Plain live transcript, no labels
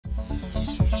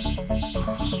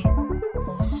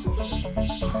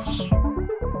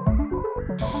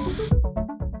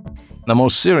The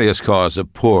most serious cause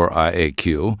of poor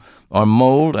IAQ are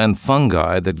mold and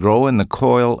fungi that grow in the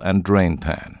coil and drain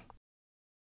pan.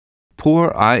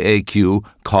 Poor IAQ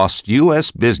costs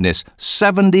U.S. business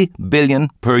 $70 billion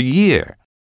per year.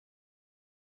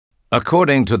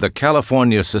 According to the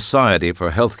California Society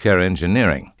for Healthcare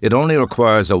Engineering, it only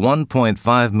requires a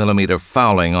 1.5 millimeter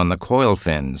fouling on the coil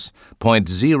fins,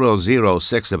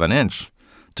 0.006 of an inch,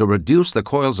 to reduce the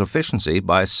coil's efficiency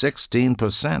by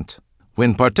 16%.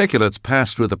 When particulates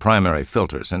pass through the primary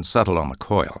filters and settle on the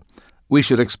coil, we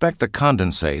should expect the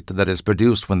condensate that is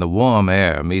produced when the warm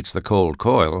air meets the cold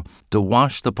coil to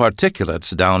wash the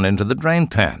particulates down into the drain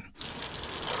pan,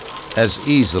 as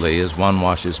easily as one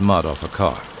washes mud off a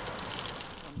car.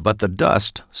 But the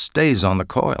dust stays on the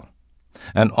coil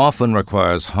and often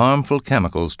requires harmful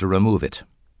chemicals to remove it.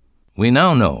 We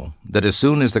now know that as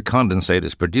soon as the condensate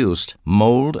is produced,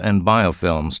 mold and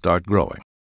biofilm start growing.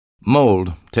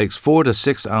 Mold takes 4 to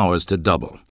 6 hours to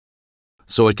double,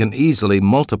 so it can easily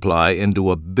multiply into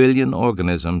 1 billion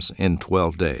organisms in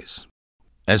 12 days.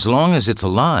 As long as it's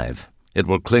alive, it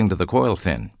will cling to the coil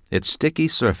fin. Its sticky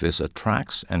surface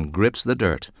attracts and grips the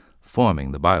dirt,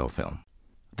 forming the biofilm.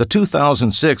 The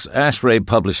 2006 ASHRAE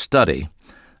published study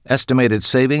estimated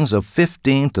savings of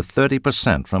 15 to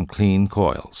 30% from clean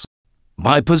coils.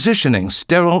 By positioning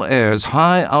Steril Aire's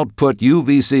high-output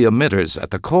UVC emitters at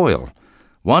the coil,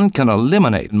 one can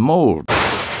eliminate mold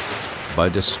by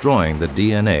destroying the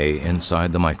DNA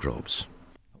inside the microbes.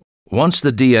 Once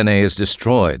the DNA is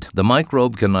destroyed, the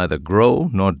microbe can neither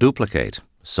grow nor duplicate,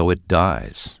 so it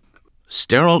dies.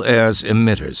 Steril Aire's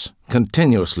emitters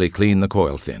continuously clean the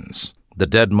coil fins. The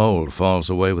dead mold falls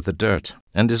away with the dirt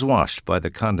and is washed by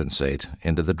the condensate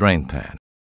into the drain pan.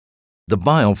 The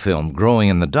biofilm growing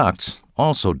in the ducts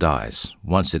also dies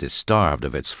once it is starved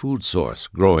of its food source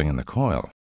growing in the coil.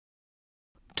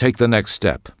 Take the next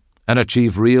step and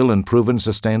achieve real and proven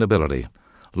sustainability,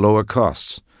 lower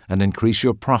costs, and increase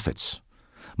your profits.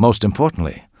 Most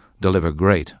importantly, deliver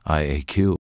great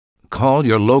IAQ. Call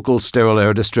your local Steril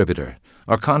Aire distributor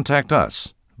or contact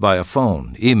us via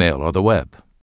phone, email, or the web.